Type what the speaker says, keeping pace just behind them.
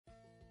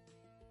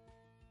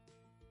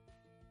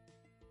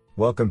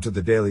Welcome to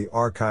the Daily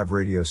Archive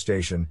radio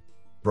station,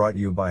 brought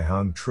you by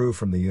Hung Tru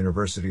from the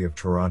University of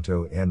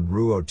Toronto and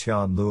Ruo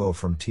Tian Luo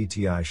from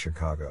TTI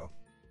Chicago.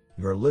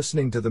 You are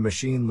listening to the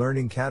Machine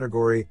Learning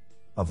category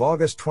of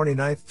August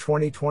 29,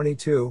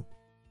 2022.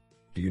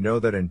 Do you know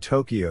that in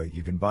Tokyo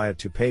you can buy a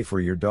toupee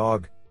for your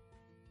dog?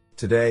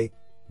 Today,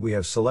 we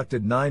have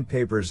selected 9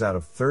 papers out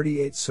of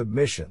 38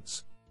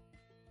 submissions.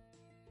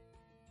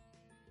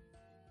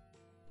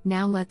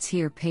 Now let's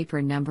hear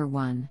paper number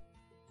 1.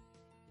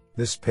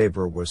 This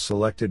paper was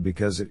selected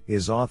because it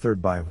is authored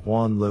by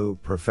Huan Liu,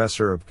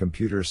 Professor of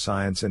Computer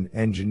Science and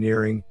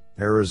Engineering,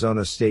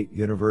 Arizona State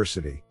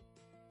University.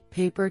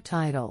 Paper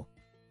title: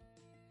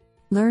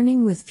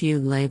 Learning with Few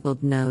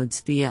Labeled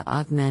Nodes via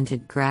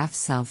Augmented Graph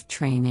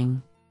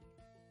Self-Training.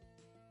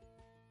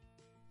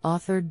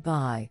 Authored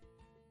by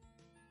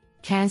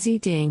Kazi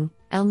Ding,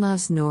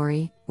 Elnaz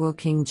Nouri,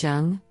 Woking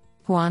Zheng,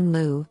 Huan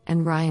Liu,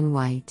 and Ryan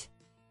White.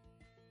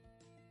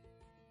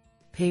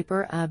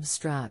 Paper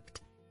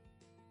abstract: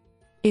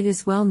 It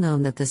is well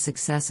known that the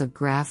success of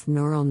graph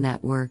neural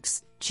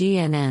networks,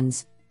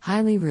 GNNs,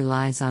 highly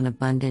relies on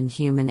abundant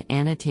human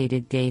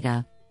annotated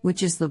data,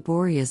 which is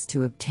laborious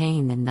to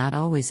obtain and not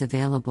always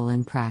available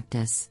in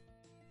practice.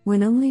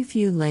 When only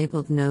few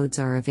labeled nodes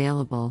are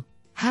available,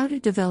 how to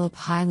develop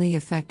highly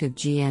effective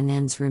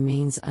GNNs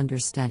remains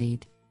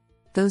understudied.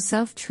 Though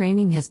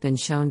self-training has been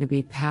shown to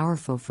be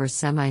powerful for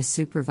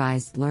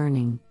semi-supervised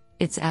learning,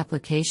 its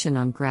application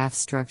on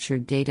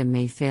graph-structured data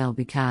may fail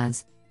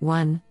because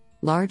 1.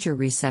 Larger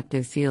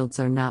receptive fields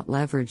are not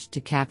leveraged to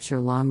capture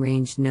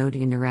long-range node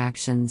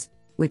interactions,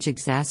 which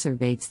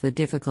exacerbates the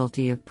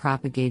difficulty of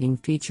propagating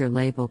feature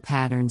label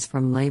patterns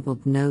from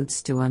labeled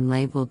nodes to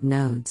unlabeled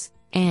nodes,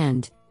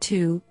 and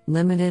 2.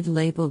 Limited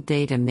labeled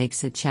data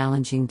makes it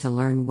challenging to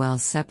learn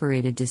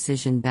well-separated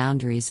decision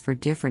boundaries for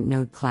different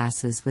node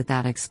classes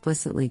without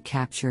explicitly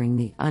capturing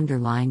the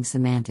underlying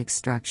semantic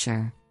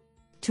structure.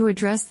 To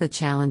address the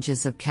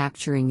challenges of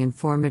capturing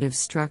informative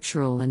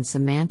structural and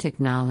semantic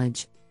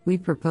knowledge, we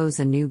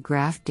propose a new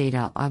Graph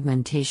Data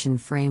Augmentation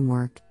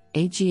Framework,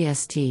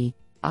 AGST,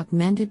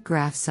 Augmented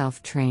Graph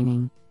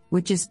Self-Training,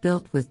 which is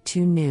built with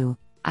 2 new,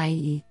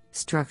 i.e.,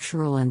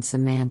 structural and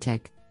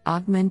semantic,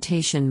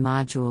 augmentation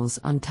modules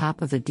on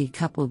top of a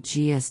decoupled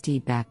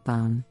GST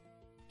backbone.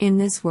 In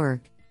this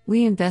work,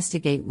 we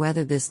investigate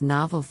whether this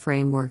novel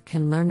framework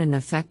can learn an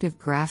effective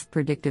graph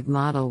predictive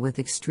model with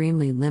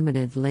extremely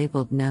limited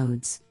labeled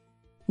nodes.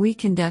 We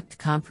conduct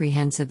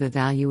comprehensive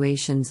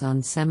evaluations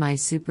on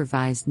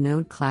semi-supervised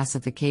node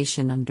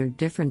classification under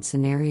different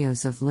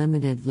scenarios of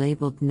limited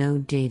labeled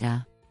node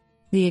data.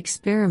 The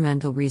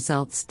experimental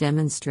results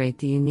demonstrate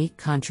the unique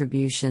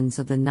contributions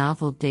of the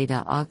novel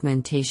data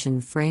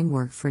augmentation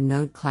framework for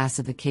node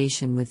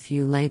classification with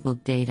few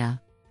labeled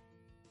data.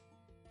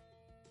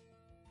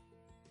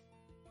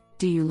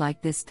 Do you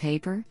like this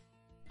paper?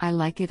 I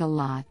like it a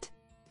lot.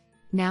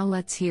 Now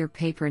let's hear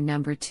paper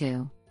number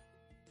 2.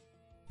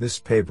 This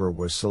paper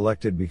was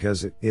selected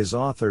because it is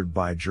authored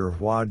by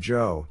Zhihua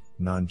Zhou,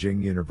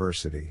 Nanjing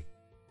University.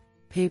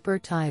 Paper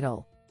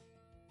title: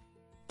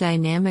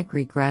 Dynamic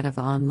Regret of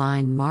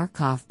Online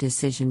Markov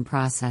Decision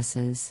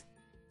Processes.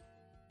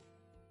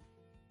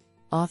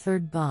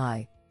 Authored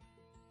by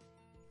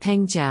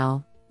Peng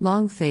Zhao,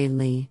 Longfei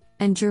Li,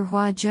 and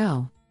Zhihua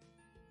Zhou.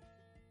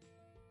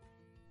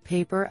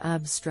 Paper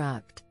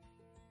abstract: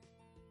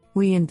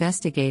 We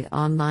investigate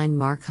online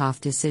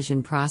Markov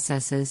decision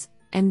processes,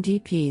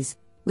 MDPs,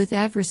 with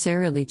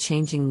adversarially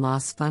changing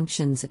loss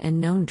functions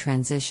and known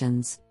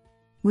transitions.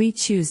 We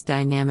choose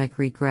dynamic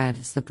regret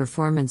as the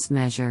performance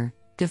measure,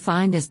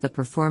 defined as the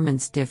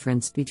performance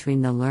difference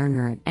between the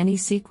learner and any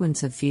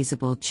sequence of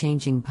feasible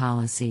changing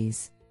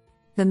policies.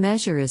 The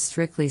measure is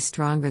strictly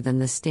stronger than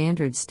the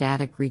standard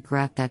static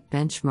regret that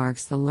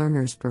benchmarks the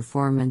learner's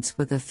performance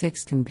with a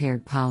fixed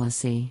compared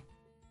policy.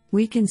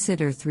 We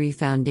consider 3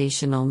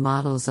 foundational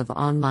models of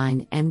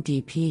online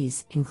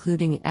MDPs,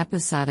 including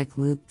episodic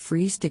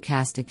loop-free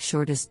stochastic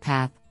shortest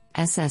path,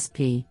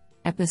 SSP,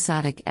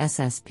 episodic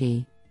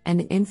SSP,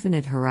 and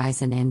infinite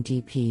horizon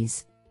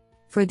MDPs.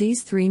 For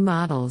these 3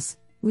 models,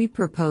 we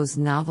propose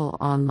novel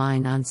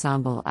online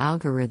ensemble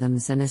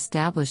algorithms and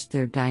established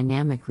their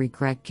dynamic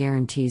regret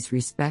guarantees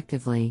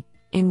respectively,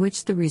 in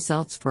which the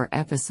results for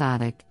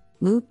episodic,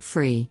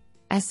 loop-free,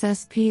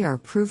 SSP are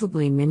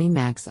provably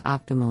minimax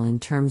optimal in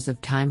terms of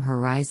time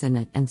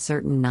horizon and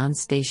certain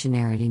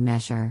non-stationarity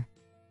measure.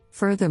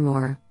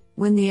 Furthermore,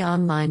 when the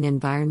online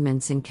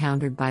environments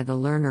encountered by the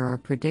learner are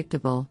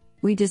predictable,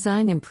 we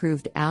design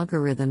improved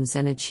algorithms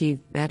and achieve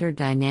better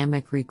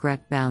dynamic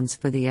regret bounds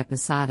for the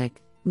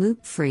episodic,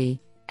 loop-free,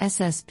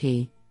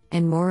 SSP,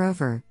 and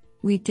moreover,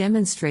 we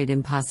demonstrate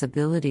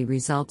impossibility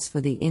results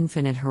for the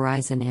infinite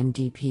horizon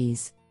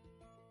MDPs.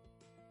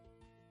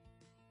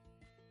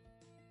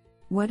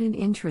 What an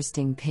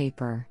interesting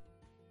paper.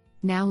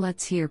 Now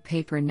let's hear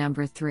paper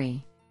number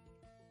 3.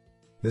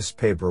 This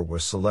paper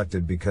was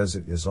selected because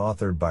it is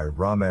authored by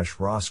Ramesh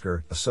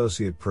Roskar,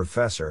 Associate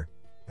Professor,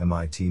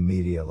 MIT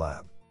Media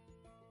Lab.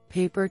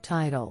 Paper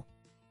title: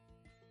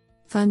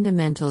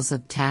 Fundamentals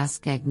of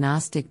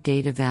Task-Agnostic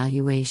Data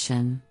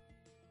Valuation.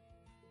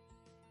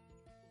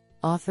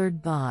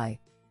 Authored by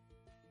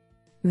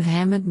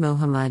Muhammad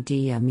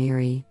Mohammadi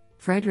Amiri,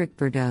 Frederick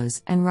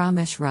Berdoz, and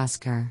Ramesh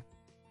Raskar.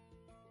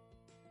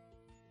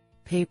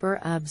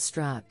 Paper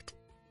Abstract.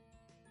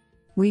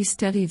 We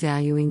study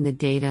valuing the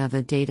data of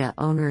a data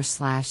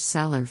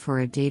owner/seller for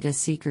a data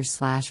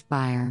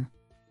seeker/buyer.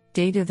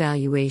 Data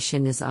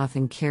valuation is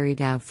often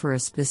carried out for a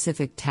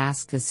specific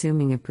task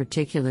assuming a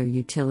particular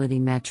utility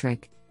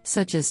metric,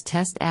 such as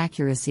test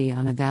accuracy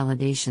on a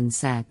validation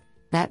set,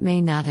 that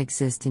may not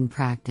exist in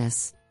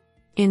practice.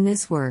 In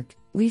this work,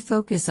 we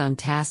focus on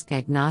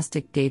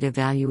task-agnostic data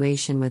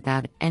valuation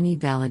without any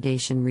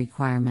validation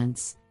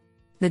requirements.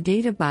 The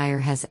data buyer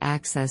has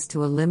access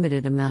to a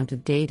limited amount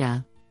of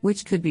data,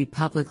 which could be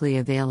publicly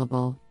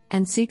available,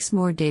 and seeks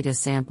more data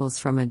samples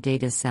from a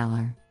data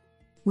seller.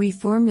 We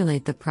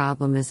formulate the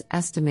problem as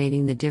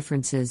estimating the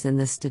differences in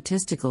the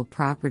statistical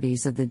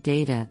properties of the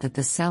data that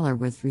the seller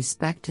with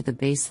respect to the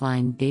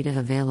baseline data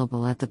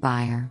available at the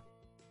buyer.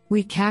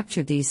 We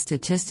capture these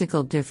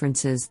statistical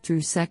differences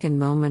through second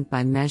moment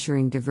by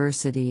measuring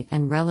diversity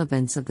and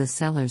relevance of the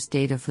seller's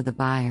data for the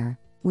buyer.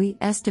 We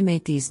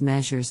estimate these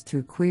measures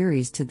through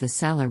queries to the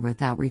seller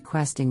without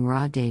requesting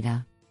raw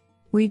data.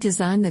 We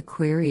design the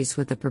queries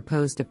with a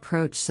proposed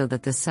approach so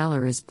that the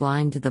seller is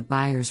blind to the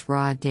buyer's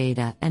raw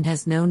data and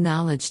has no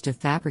knowledge to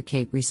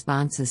fabricate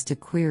responses to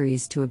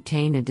queries to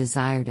obtain a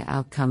desired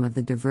outcome of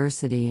the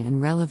diversity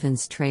and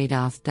relevance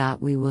trade-off.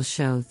 We will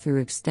show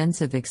through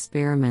extensive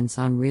experiments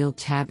on real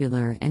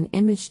tabular and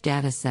image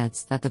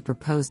datasets that the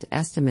proposed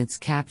estimates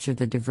capture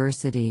the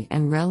diversity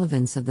and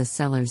relevance of the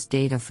seller's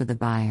data for the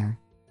buyer.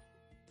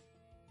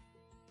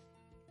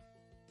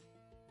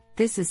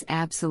 This is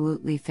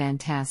absolutely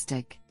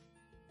fantastic.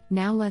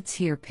 Now let's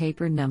hear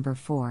paper number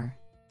 4.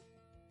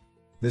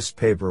 This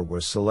paper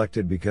was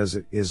selected because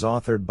it is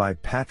authored by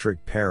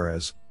Patrick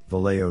Perez,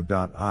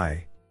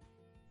 Vallejo.I.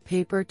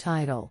 Paper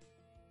title: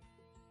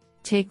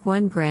 Take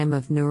 1 gram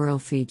of neural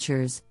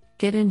features,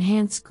 get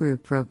enhanced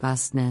group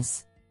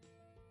robustness.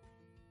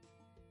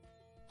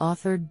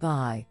 Authored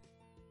by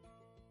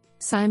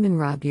Simon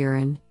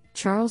Raburin,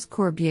 Charles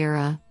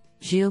Corbiera,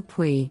 Gilles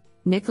Puy,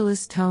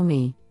 Nicolas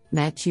Thomé,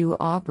 Mathieu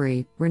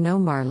Aubry, Renaud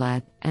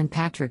Marlet, and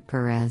Patrick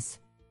Perez.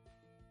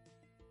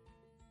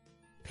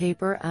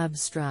 Paper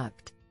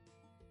Abstract.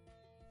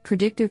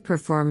 Predictive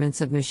performance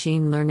of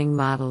machine learning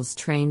models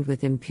trained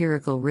with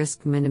empirical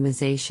risk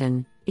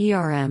minimization,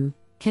 ERM,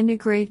 can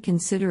degrade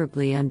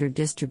considerably under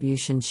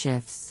distribution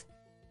shifts.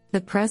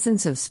 The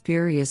presence of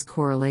spurious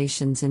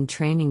correlations in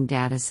training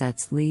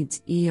datasets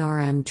leads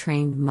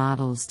ERM-trained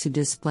models to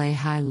display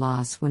high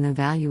loss when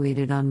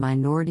evaluated on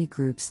minority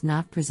groups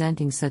not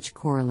presenting such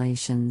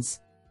correlations.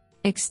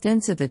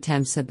 Extensive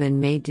attempts have been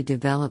made to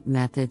develop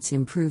methods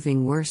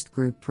improving worst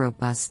group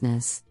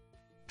robustness.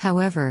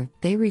 However,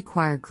 they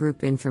require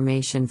group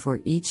information for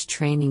each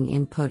training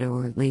input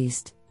or at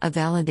least a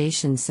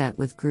validation set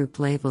with group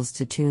labels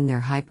to tune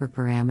their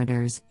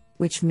hyperparameters,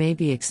 which may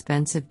be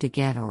expensive to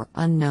get or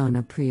unknown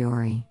a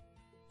priori.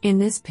 In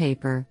this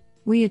paper,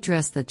 we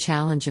address the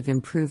challenge of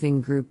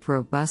improving group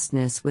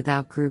robustness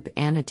without group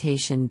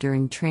annotation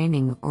during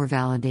training or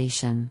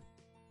validation.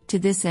 To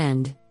this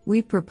end, we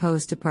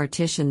propose to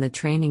partition the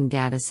training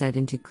dataset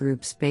into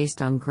groups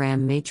based on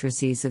gram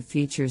matrices of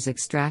features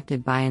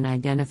extracted by an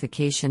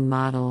identification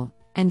model,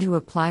 and to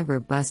apply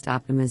robust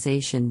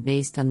optimization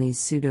based on these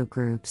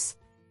pseudogroups.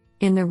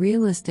 In the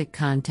realistic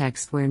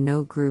context where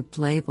no group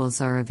labels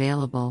are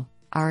available,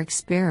 our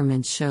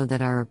experiments show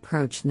that our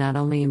approach not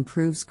only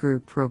improves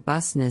group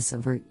robustness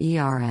over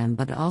ERM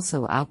but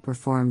also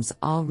outperforms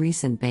all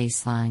recent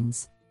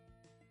baselines.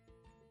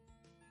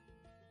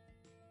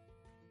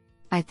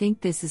 I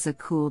think this is a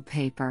cool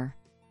paper.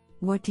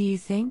 What do you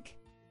think?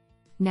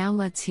 Now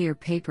let's hear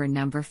paper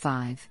number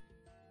 5.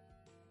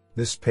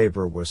 This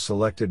paper was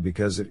selected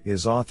because it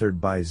is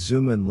authored by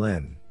Zhumin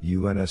Lin,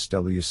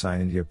 UNSW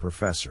Scientia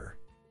professor,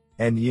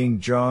 and Ying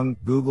Zhang,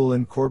 Google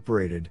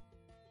Incorporated.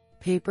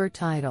 Paper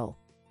title: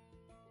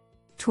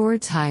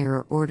 Towards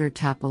Higher Order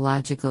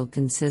Topological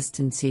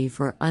Consistency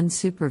for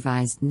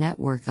Unsupervised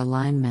Network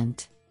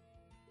Alignment.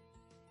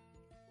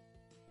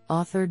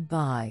 Authored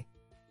by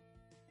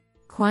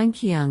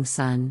Quanqiang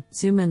Sun,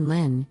 Zhumin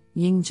Lin,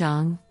 Ying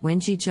Zhang,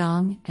 Wenji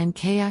Zhang, and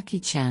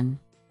Keiaki Chen.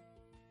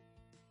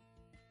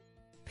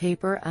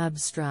 Paper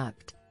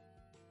Abstract.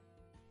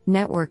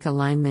 Network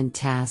Alignment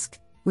Task,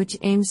 which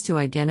aims to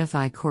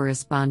identify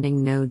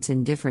corresponding nodes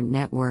in different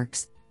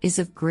networks, is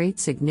of great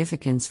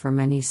significance for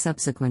many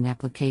subsequent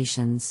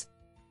applications.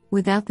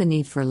 Without the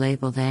need for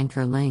labeled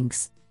anchor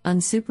links,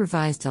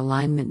 unsupervised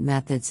alignment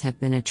methods have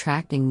been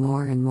attracting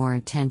more and more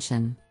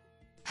attention.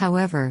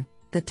 However,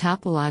 the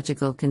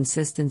topological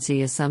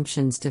consistency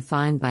assumptions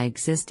defined by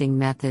existing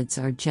methods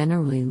are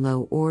generally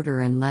low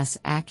order and less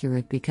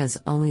accurate because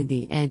only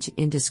the edge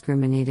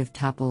indiscriminative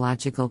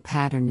topological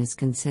pattern is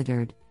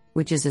considered,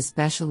 which is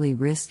especially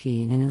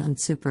risky in an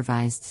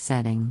unsupervised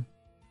setting.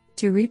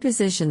 To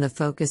reposition the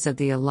focus of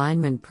the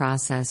alignment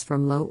process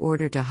from low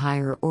order to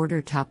higher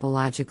order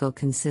topological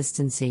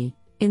consistency,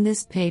 in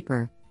this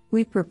paper,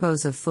 We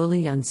propose a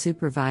fully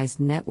unsupervised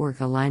network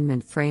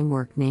alignment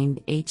framework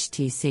named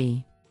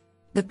HTC.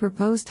 The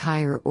proposed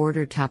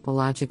higher-order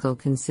topological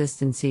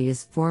consistency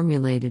is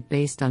formulated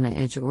based on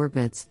edge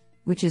orbits,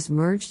 which is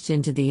merged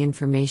into the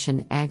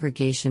information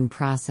aggregation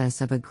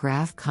process of a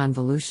graph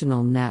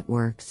convolutional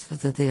network so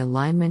that the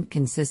alignment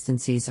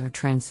consistencies are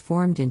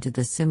transformed into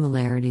the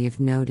similarity of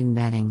node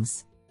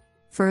embeddings.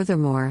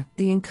 Furthermore,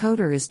 the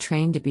encoder is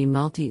trained to be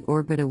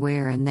multi-orbit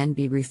aware and then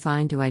be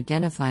refined to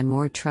identify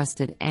more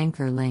trusted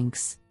anchor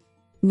links.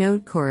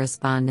 Node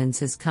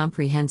correspondence is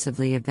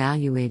comprehensively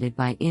evaluated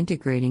by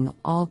integrating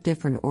all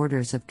different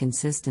orders of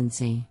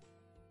consistency.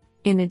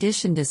 In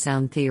addition to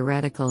sound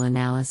theoretical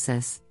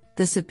analysis,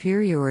 the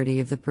superiority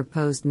of the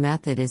proposed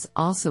method is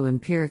also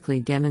empirically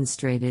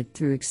demonstrated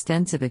through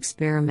extensive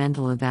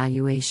experimental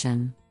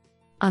evaluation.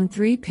 On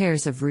 3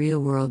 pairs of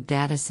real-world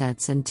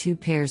datasets and 2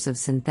 pairs of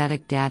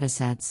synthetic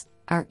datasets,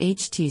 our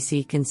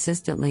HTC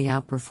consistently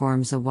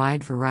outperforms a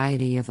wide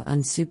variety of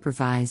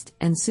unsupervised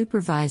and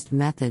supervised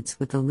methods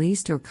with the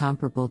least or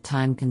comparable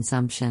time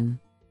consumption.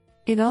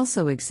 It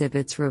also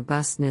exhibits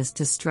robustness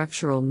to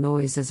structural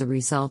noise as a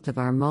result of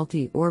our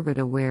multi-orbit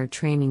aware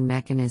training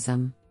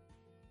mechanism.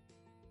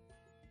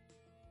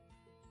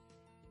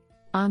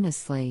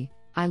 Honestly,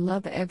 I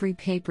love every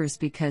papers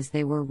because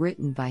they were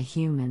written by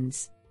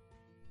humans.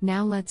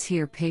 Now let's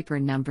hear paper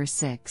number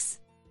 6.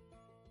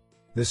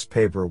 This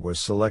paper was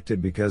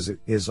selected because it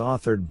is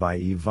authored by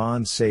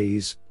Yvonne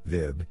Sayes,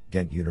 Vib,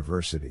 Ghent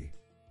University.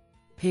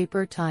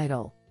 Paper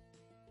title: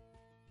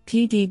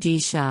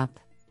 PDD SHAP,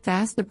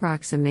 Fast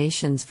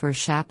Approximations for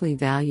Shapley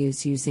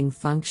Values Using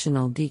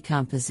Functional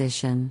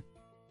Decomposition.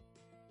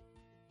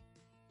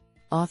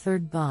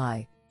 Authored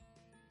by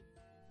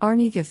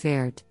Arnie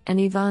Gefert and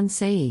Yvonne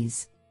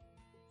Sayes.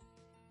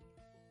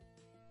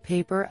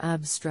 Paper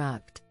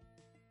abstract: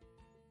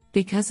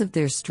 Because of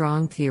their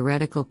strong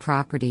theoretical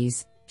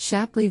properties,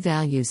 Shapley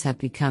values have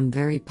become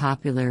very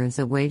popular as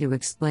a way to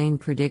explain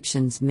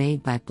predictions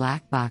made by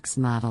black box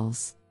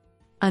models.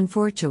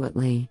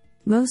 Unfortunately,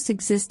 most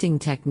existing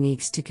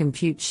techniques to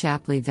compute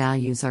Shapley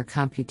values are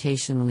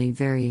computationally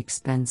very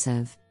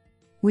expensive.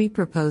 We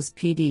propose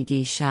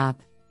PDD-SHAP,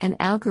 an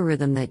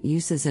algorithm that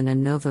uses an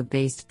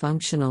ANOVA-based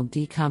functional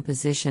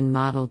decomposition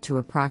model to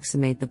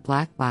approximate the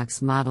black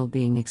box model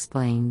being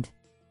explained.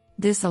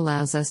 This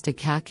allows us to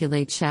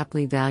calculate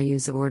Shapley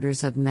values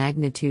orders of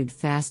magnitude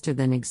faster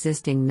than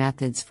existing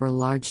methods for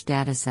large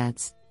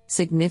datasets,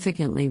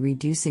 significantly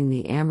reducing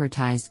the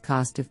amortized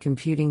cost of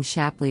computing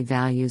Shapley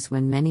values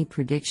when many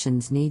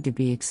predictions need to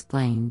be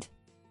explained.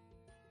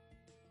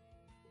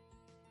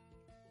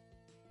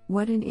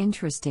 What an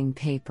interesting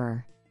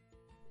paper!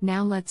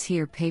 Now let's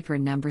hear paper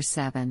number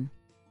 7.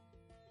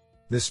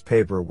 This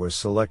paper was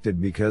selected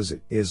because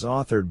it is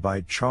authored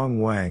by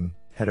Chong Wang,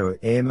 Head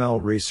of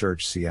AML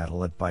Research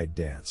Seattle at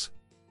ByteDance.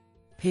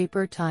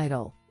 Paper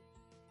title: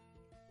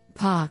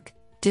 POC,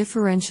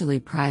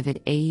 Differentially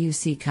Private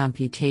AUC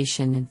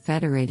Computation and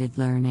Federated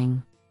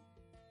Learning.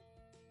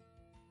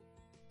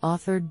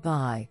 Authored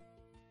by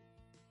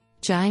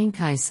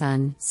Jiankai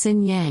Sun,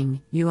 Xin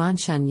Yang,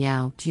 Yuanshan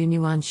Yao,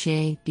 Junyuan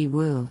Xie, Bi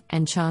Wu,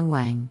 and Chong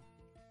Wang.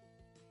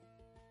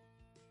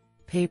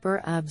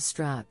 Paper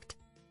abstract: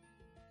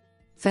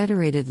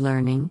 Federated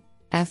Learning,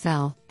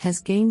 FL, has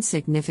gained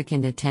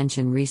significant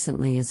attention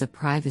recently as a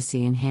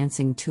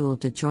privacy-enhancing tool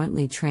to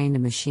jointly train a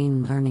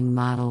machine learning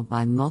model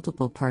by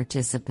multiple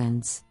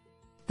participants.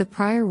 The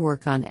prior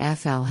work on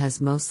FL has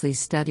mostly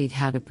studied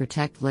how to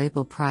protect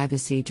label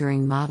privacy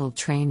during model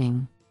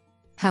training.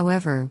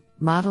 However,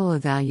 model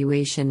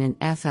evaluation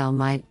in FL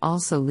might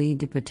also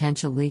lead to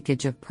potential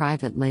leakage of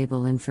private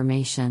label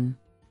information.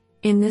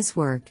 In this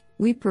work,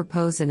 we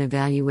propose an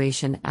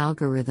evaluation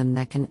algorithm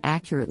that can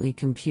accurately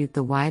compute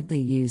the widely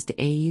used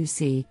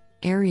AUC,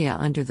 area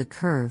under the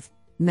curve,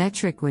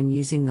 metric when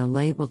using the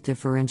label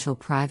differential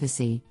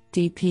privacy,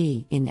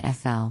 DP, in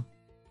FL.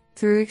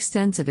 Through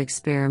extensive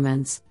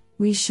experiments,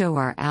 we show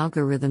our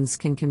algorithms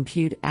can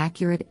compute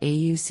accurate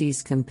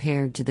AUCs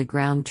compared to the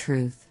ground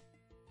truth.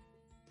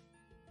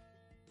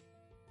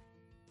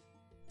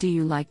 Do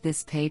you like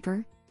this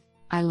paper?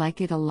 I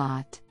like it a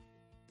lot.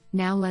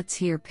 Now let's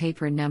hear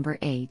paper number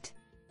 8.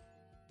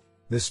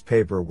 This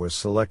paper was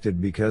selected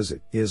because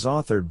it is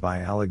authored by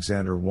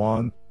Alexander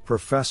Wang,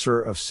 Professor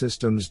of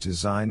Systems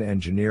Design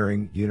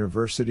Engineering,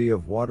 University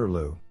of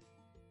Waterloo.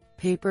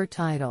 Paper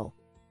title: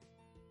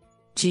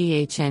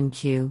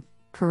 GHNQ,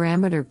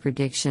 Parameter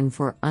Prediction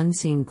for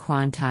Unseen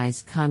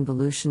Quantized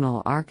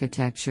Convolutional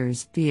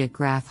Architectures via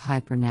Graph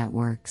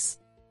Hypernetworks.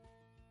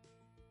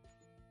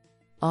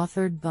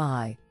 Authored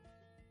by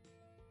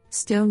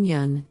Stone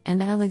Yun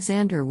and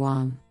Alexander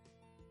Wang.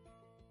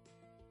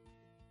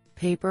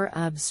 Paper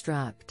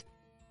abstract: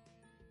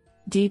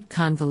 Deep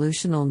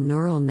Convolutional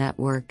Neural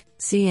Network,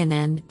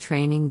 CNN,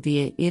 training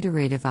via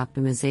iterative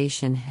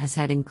optimization has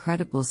had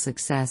incredible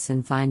success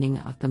in finding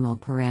optimal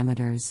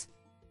parameters.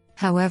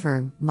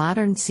 However,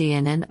 modern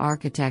CNN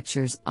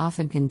architectures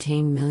often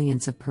contain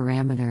millions of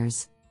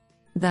parameters.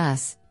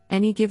 Thus,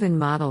 any given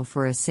model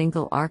for a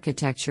single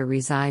architecture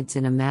resides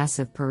in a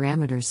massive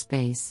parameter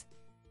space.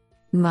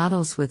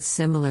 Models with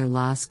similar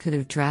loss could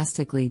have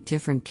drastically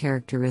different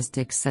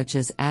characteristics such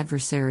as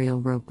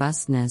adversarial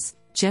robustness,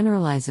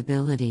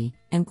 generalizability,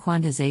 and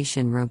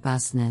quantization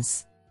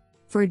robustness.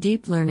 For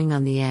deep learning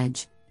on the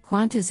edge,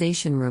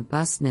 quantization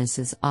robustness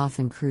is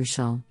often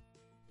crucial.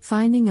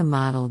 Finding a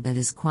model that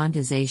is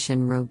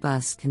quantization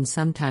robust can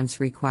sometimes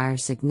require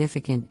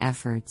significant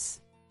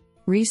efforts.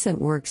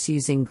 Recent works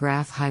using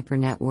graph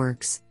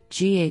hypernetworks,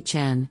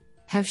 GHN,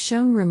 have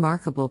shown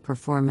remarkable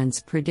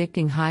performance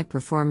predicting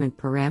high-performant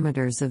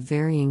parameters of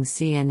varying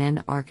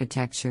CNN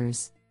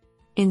architectures.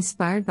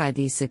 Inspired by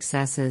these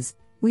successes,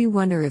 we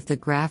wonder if the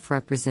graph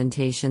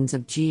representations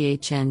of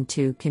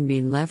GHN2 can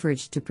be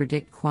leveraged to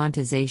predict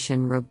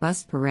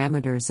quantization-robust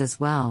parameters as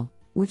well,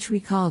 which we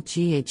call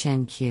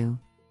GHNQ.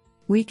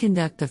 We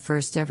conduct the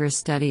first-ever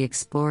study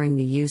exploring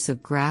the use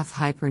of graph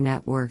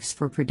hypernetworks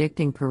for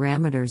predicting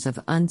parameters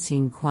of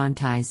unseen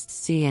quantized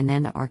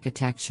CNN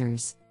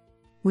architectures.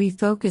 We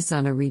focus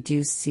on a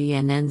reduced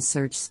CNN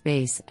search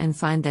space and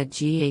find that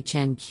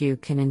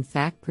GHNQ can in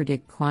fact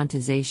predict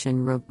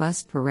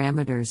quantization-robust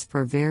parameters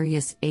for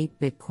various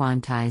 8-bit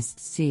quantized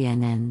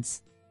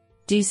CNNs.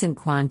 Decent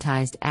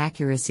quantized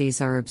accuracies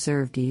are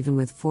observed even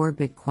with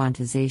 4-bit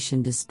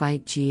quantization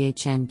despite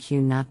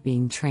GHNQ not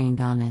being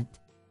trained on it.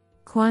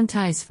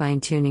 Quantized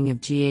fine-tuning of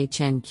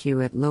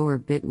GHNQ at lower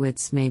bit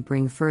widths may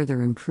bring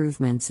further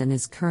improvements and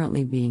is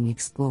currently being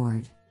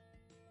explored.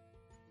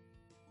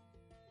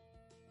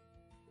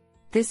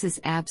 This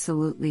is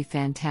absolutely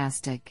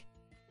fantastic.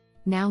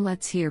 Now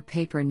let's hear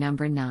paper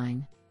number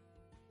 9.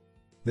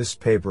 This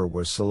paper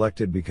was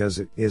selected because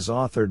it is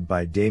authored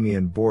by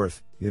Damien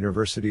Borth,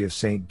 University of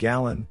St.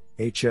 Gallen,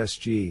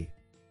 HSG.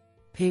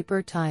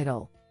 Paper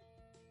title: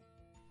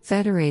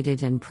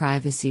 Federated and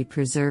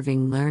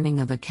Privacy-Preserving Learning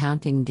of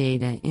Accounting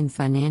Data in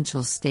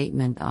Financial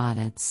Statement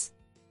Audits.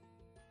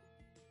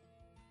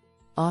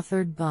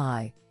 Authored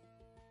by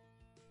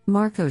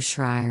Marco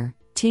Schreier,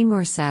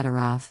 Timur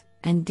Satyrov,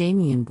 and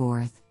Damien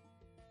Borth.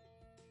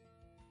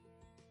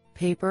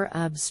 Paper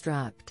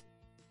abstract: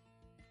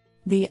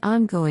 The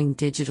ongoing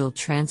digital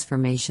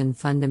transformation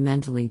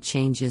fundamentally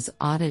changes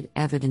audit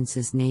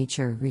evidence's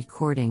nature,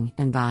 recording,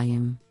 and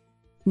volume.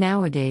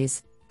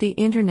 Nowadays, the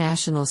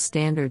International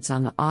Standards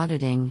on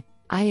Auditing,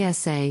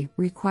 ISA,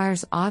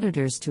 requires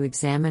auditors to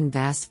examine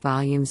vast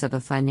volumes of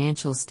a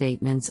financial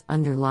statement's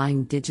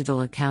underlying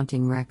digital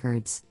accounting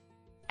records.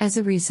 As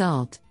a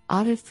result,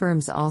 audit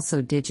firms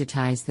also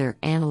digitize their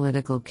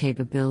analytical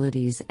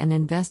capabilities and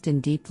invest in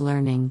deep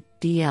learning,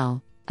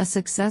 DL, a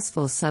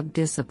successful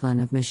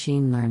subdiscipline of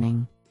machine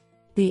learning.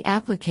 The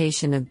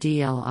application of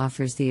DL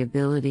offers the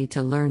ability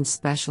to learn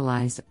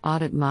specialized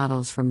audit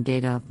models from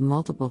data of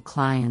multiple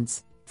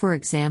clients, for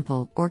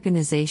example,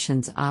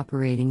 organizations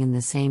operating in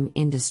the same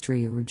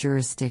industry or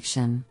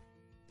jurisdiction.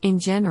 In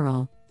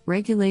general,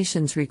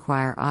 regulations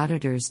require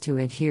auditors to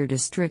adhere to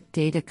strict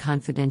data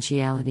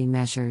confidentiality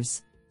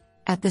measures.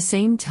 At the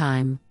same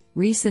time,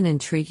 recent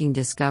intriguing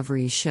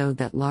discoveries show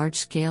that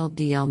large-scale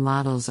DL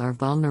models are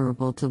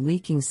vulnerable to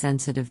leaking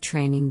sensitive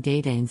training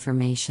data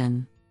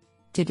information.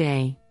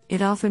 Today,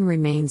 it often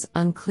remains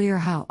unclear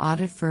how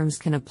audit firms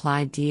can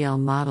apply DL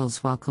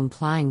models while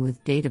complying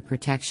with data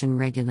protection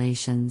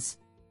regulations.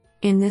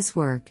 In this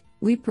work,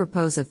 we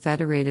propose a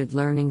federated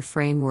learning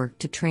framework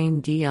to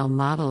train DL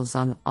models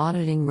on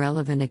auditing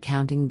relevant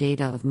accounting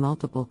data of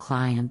multiple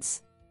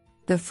clients.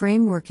 The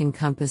framework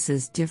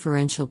encompasses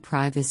differential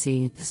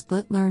privacy and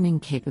split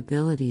learning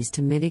capabilities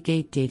to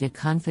mitigate data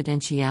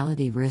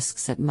confidentiality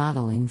risks at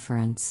model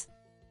inference.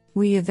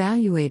 We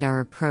evaluate our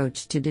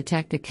approach to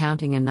detect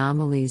accounting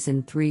anomalies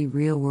in 3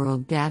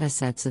 real-world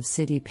datasets of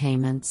city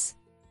payments.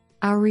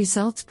 Our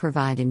results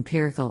provide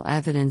empirical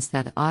evidence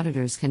that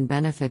auditors can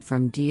benefit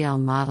from DL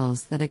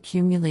models that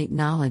accumulate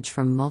knowledge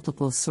from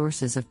multiple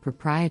sources of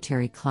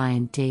proprietary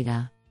client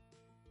data.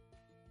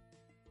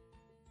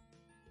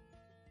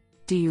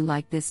 Do you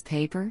like this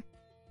paper?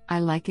 I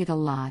like it a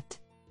lot.